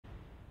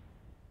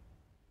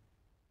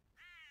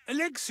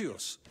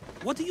Alexios,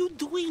 what are you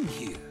doing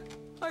here?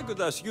 I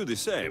could ask you the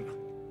same.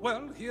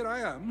 Well, here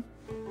I am.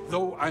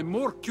 Though I'm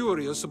more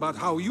curious about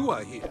how you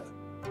are here.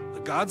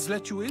 The guards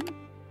let you in?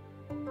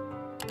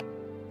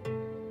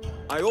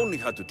 I only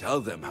had to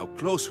tell them how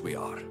close we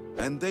are,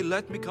 and they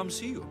let me come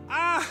see you.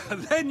 Ah,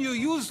 then you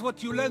used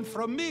what you learned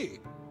from me.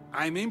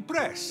 I'm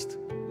impressed.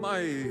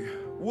 My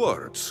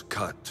words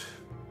cut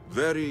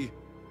very,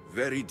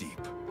 very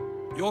deep.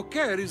 Your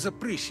care is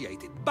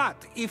appreciated,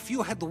 but if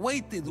you had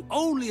waited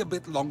only a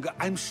bit longer,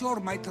 I'm sure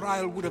my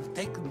trial would have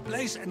taken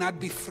place and I'd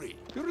be free.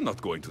 You're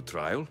not going to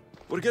trial.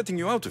 We're getting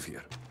you out of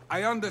here.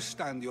 I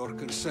understand your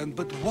concern,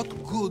 but what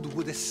good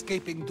would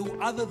escaping do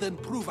other than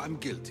prove I'm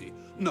guilty?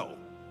 No.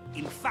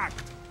 In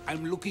fact,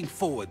 I'm looking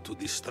forward to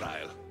this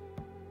trial.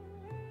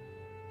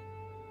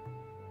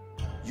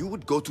 You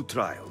would go to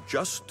trial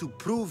just to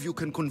prove you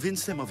can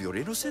convince them of your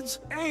innocence?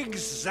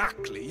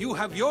 Exactly. You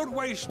have your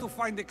ways to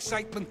find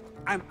excitement,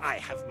 and I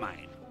have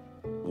mine.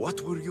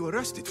 What were you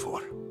arrested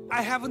for?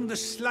 I haven't the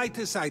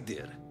slightest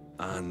idea.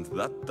 And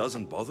that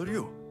doesn't bother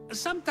you?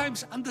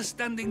 Sometimes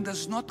understanding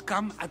does not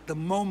come at the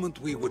moment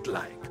we would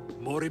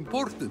like. More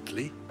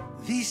importantly,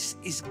 this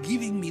is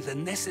giving me the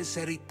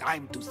necessary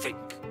time to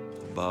think.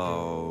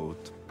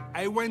 About...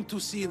 I went to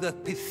see the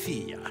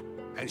Pythia,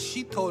 and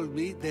she told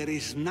me there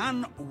is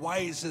none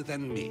wiser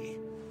than me.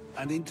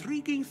 An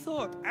intriguing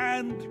thought,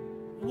 and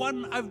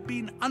one I've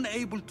been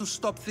unable to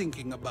stop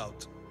thinking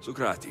about.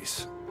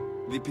 Socrates,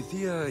 the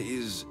Pythia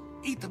is...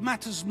 It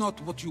matters not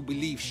what you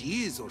believe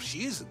she is or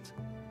she isn't.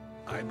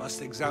 I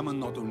must examine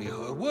not only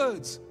her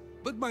words,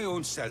 but my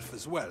own self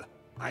as well.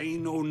 I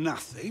know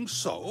nothing,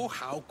 so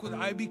how could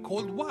I be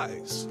called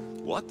wise?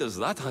 What does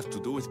that have to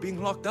do with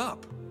being locked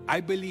up?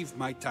 I believe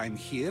my time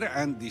here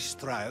and this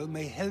trial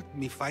may help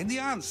me find the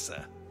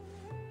answer.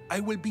 I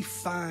will be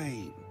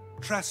fine.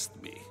 Trust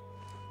me.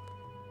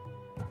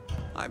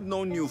 I've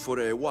known you for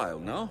a while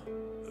now.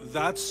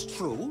 That's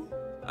true.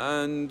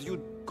 And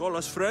you'd call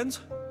us friends?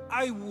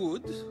 I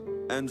would.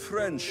 And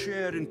friends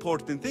share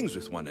important things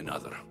with one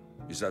another.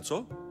 Is that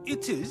so?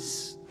 It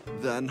is.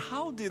 Then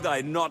how did I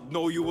not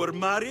know you were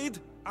married?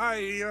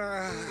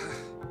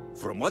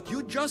 From what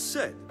you just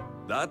said,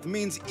 that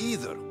means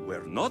either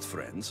we're not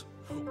friends,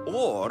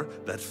 or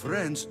that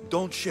friends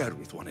don't share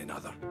with one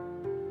another.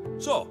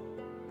 So,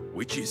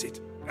 which is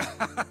it?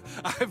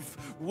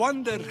 I've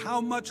wondered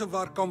how much of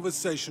our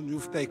conversation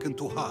you've taken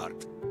to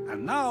heart.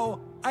 And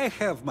now, I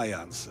have my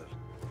answer.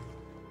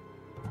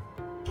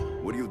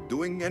 Were you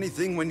doing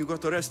anything when you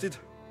got arrested?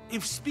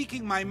 If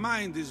speaking my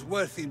mind is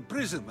worth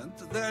imprisonment,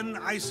 then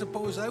I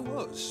suppose I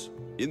was.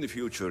 In the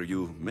future,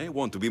 you may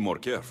want to be more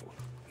careful.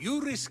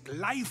 You risk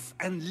life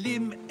and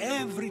limb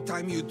every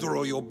time you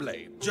draw your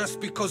blade.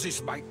 Just because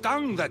it's my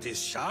tongue that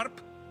is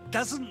sharp,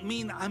 doesn't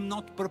mean I'm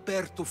not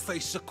prepared to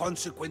face the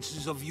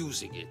consequences of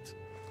using it.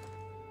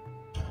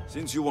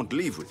 Since you won't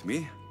leave with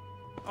me,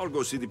 I'll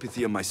go see the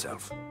Pythia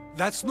myself.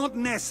 That's not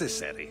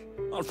necessary.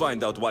 I'll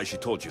find out why she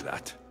told you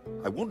that.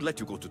 I won't let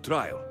you go to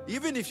trial,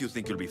 even if you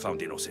think you'll be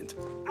found innocent.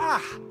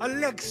 Ah,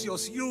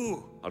 Alexios,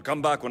 you! I'll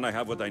come back when I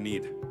have what I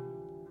need.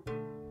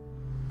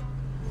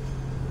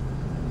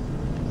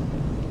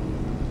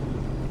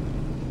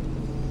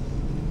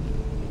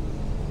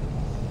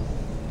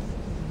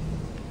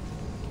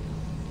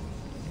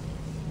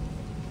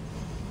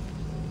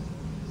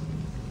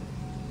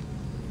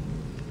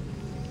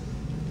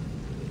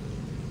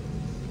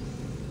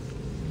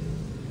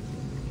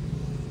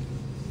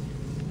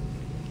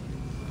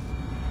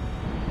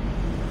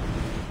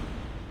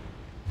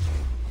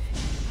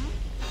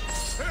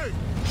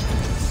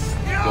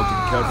 Got to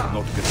be careful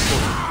not to get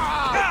caught.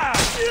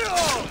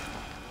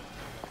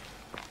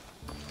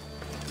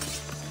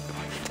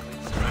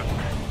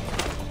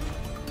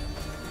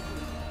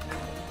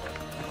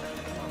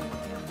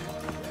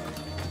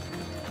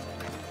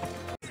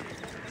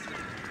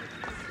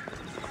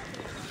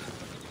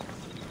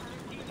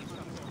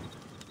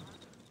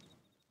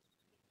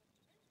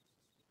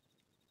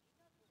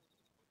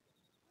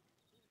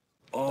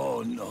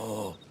 Oh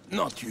no,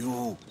 not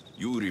you.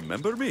 You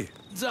remember me?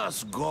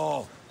 Just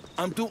go.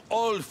 I'm too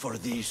old for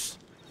this.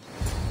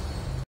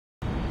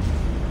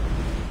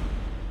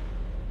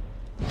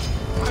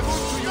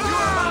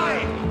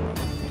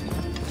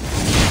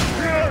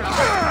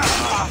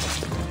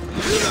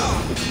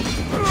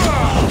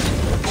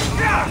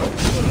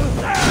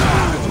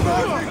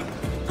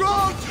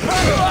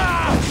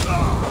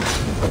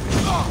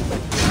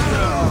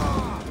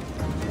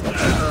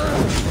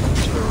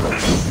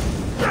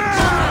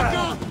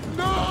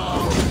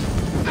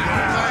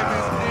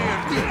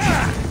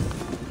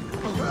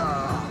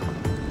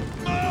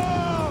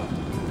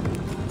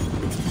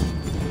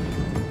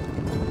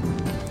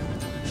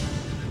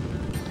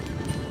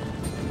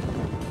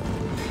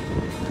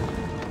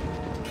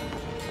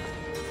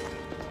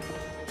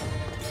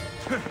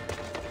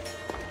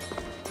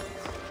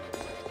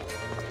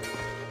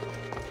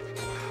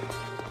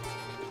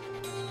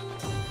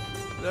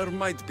 There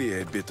might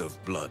be a bit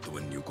of blood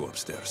when you go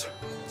upstairs.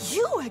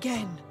 You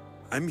again?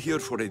 I'm here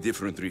for a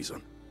different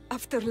reason.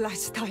 After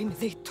last time,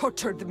 they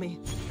tortured me.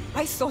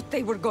 I thought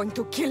they were going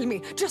to kill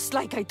me, just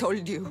like I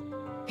told you.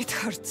 It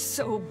hurt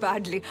so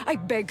badly, I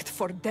begged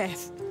for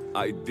death.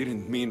 I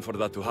didn't mean for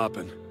that to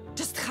happen.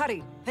 Just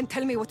hurry, and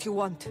tell me what you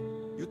want.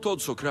 You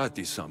told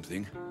Socrates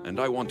something, and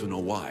I want to know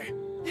why.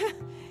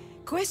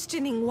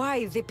 Questioning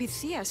why the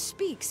Pythia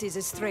speaks is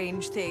a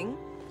strange thing.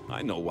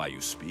 I know why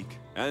you speak,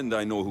 and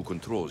I know who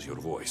controls your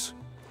voice.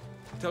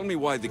 Tell me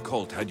why the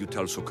cult had you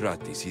tell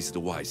Socrates he's the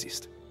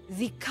wisest.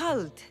 The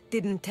cult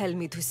didn't tell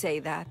me to say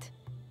that.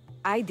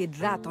 I did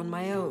that on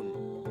my own.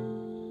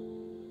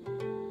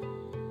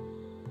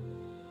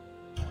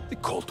 The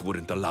cult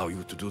wouldn't allow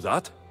you to do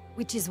that.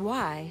 Which is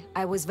why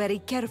I was very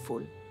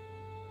careful.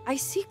 I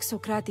seek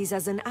Socrates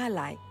as an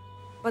ally,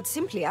 but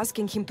simply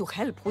asking him to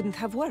help wouldn't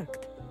have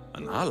worked.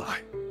 An ally?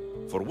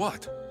 For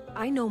what?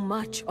 I know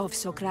much of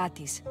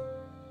Socrates.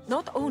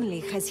 Not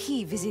only has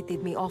he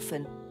visited me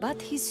often,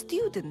 but his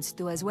students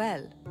do as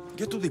well.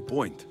 Get to the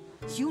point.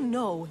 You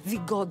know the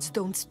gods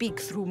don't speak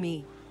through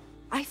me.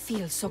 I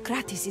feel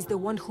Socrates is the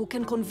one who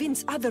can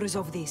convince others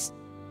of this.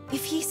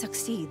 If he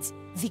succeeds,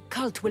 the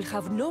cult will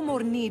have no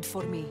more need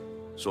for me.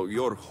 So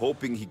you're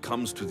hoping he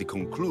comes to the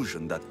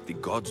conclusion that the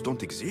gods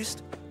don't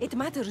exist? It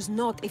matters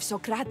not if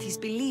Socrates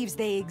believes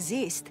they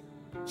exist.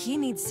 He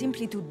needs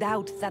simply to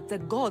doubt that the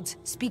gods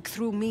speak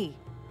through me.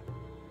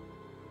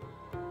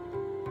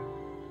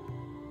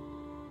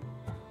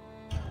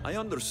 I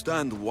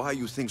understand why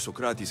you think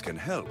Socrates can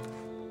help,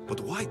 but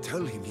why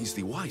tell him he's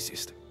the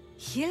wisest?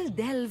 He'll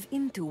delve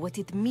into what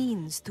it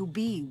means to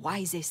be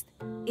wisest.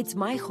 It's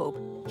my hope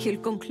he'll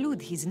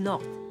conclude he's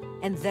not,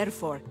 and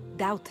therefore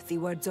doubt the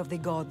words of the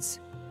gods.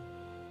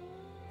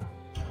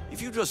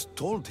 If you just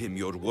told him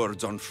your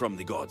words aren't from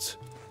the gods,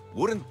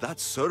 wouldn't that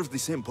serve the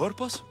same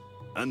purpose?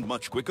 And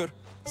much quicker?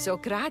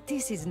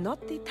 Socrates is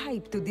not the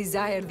type to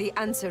desire the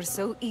answer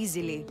so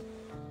easily.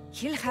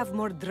 He'll have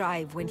more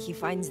drive when he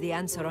finds the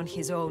answer on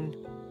his own.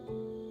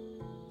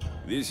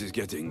 This is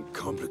getting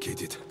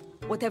complicated.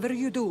 Whatever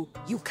you do,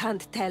 you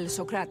can't tell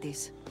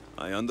Socrates.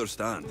 I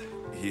understand.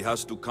 He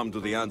has to come to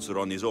the answer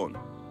on his own.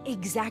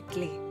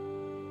 Exactly.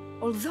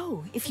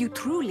 Although, if you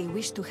truly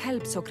wish to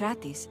help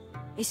Socrates,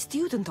 a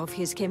student of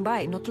his came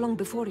by not long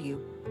before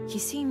you. He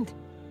seemed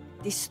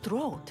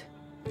distraught.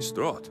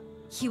 Distraught?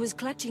 He was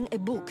clutching a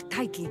book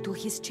tightly to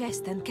his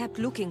chest and kept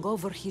looking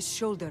over his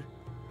shoulder.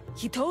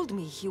 He told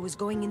me he was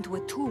going into a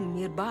tomb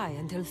nearby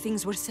until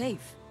things were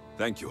safe.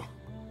 Thank you.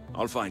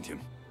 I'll find him.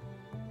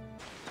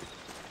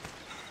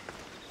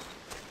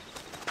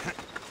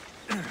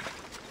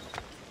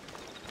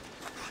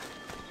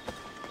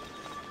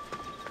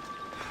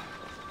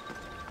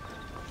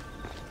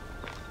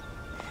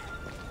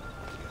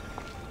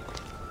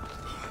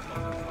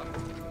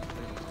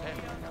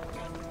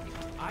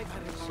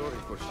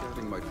 Sorry for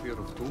sharing my fear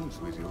of tombs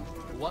with you.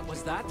 What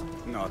was that?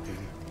 Nothing.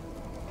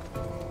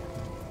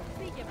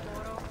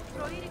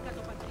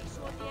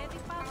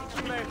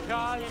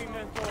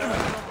 Μεγάλινε το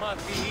όνομα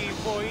Δι,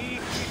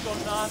 βοήθη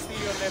τον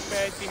άθλιον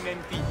επέτεινεν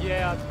τη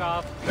γαία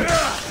ταύτη.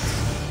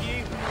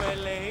 Γίγνου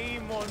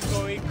ελεήμον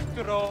το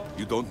ικτρό.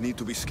 You don't need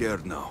to be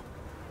scared now.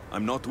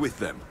 I'm not with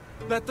them.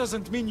 That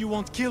doesn't mean you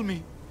won't kill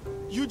me.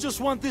 You just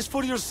want this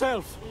for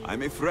yourself.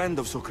 I'm a friend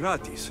of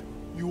Socrates.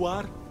 You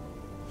are?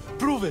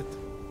 Prove it.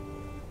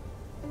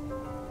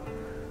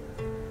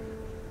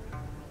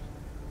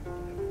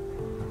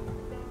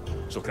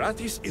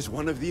 Socrates is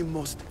one of the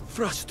most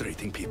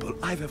frustrating people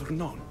I've ever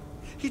known.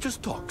 He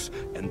just talks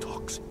and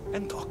talks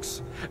and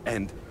talks.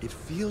 And it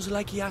feels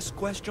like he asks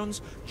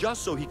questions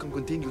just so he can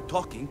continue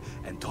talking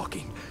and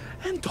talking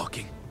and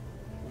talking.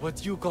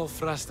 What you call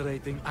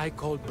frustrating, I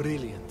call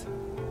brilliant.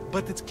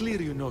 But it's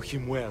clear you know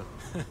him well.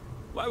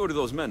 Why were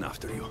those men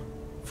after you?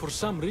 For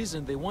some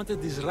reason, they wanted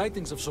these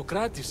writings of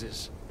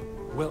Socrates's.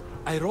 Well,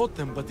 I wrote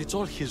them, but it's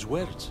all his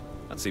words.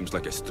 That seems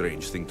like a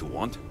strange thing to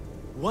want.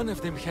 One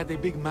of them had a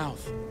big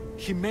mouth.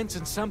 He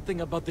mentioned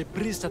something about the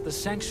priest at the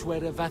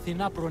sanctuary of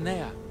Athena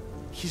Pronea.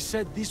 He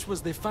said this was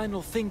the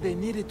final thing they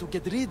needed to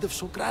get rid of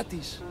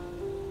Socrates.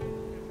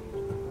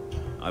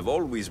 I've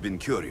always been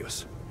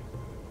curious.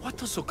 What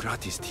does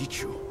Socrates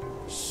teach you?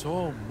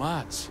 So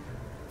much.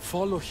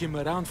 Follow him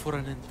around for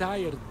an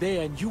entire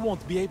day and you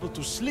won't be able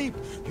to sleep.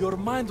 Your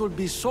mind will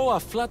be so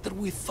aflutter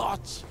with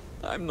thoughts.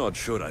 I'm not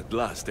sure I'd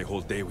last a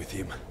whole day with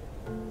him.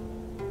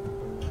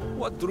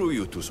 What drew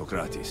you to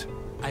Socrates?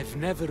 I've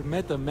never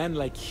met a man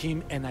like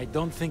him, and I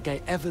don't think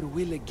I ever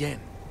will again.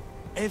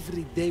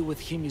 Every day with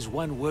him is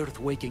one worth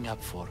waking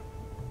up for.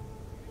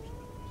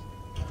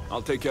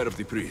 I'll take care of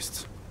the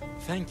priests.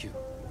 Thank you.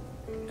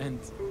 And,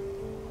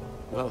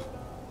 well,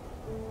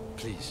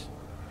 please,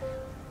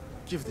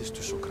 give this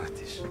to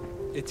Socrates.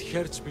 It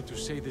hurts me to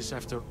say this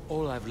after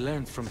all I've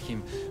learned from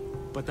him,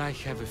 but I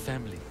have a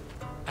family.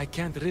 I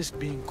can't risk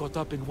being caught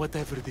up in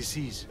whatever this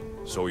is.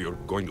 So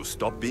you're going to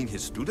stop being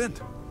his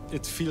student?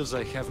 It feels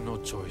I have no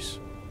choice.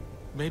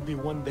 Maybe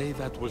one day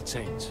that will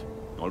change.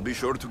 I'll be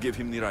sure to give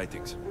him the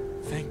writings.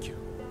 Thank you.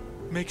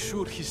 Make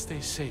sure he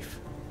stays safe.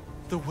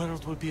 The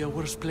world will be a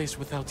worse place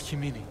without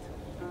him in it.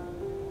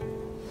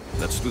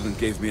 That student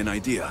gave me an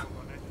idea.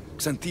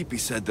 Xantippe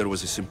said there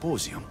was a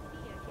symposium.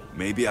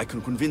 Maybe I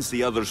can convince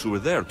the others who were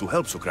there to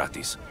help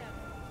Socrates.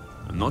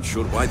 I'm not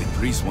sure why the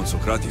priests want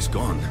Socrates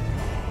gone,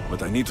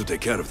 but I need to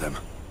take care of them.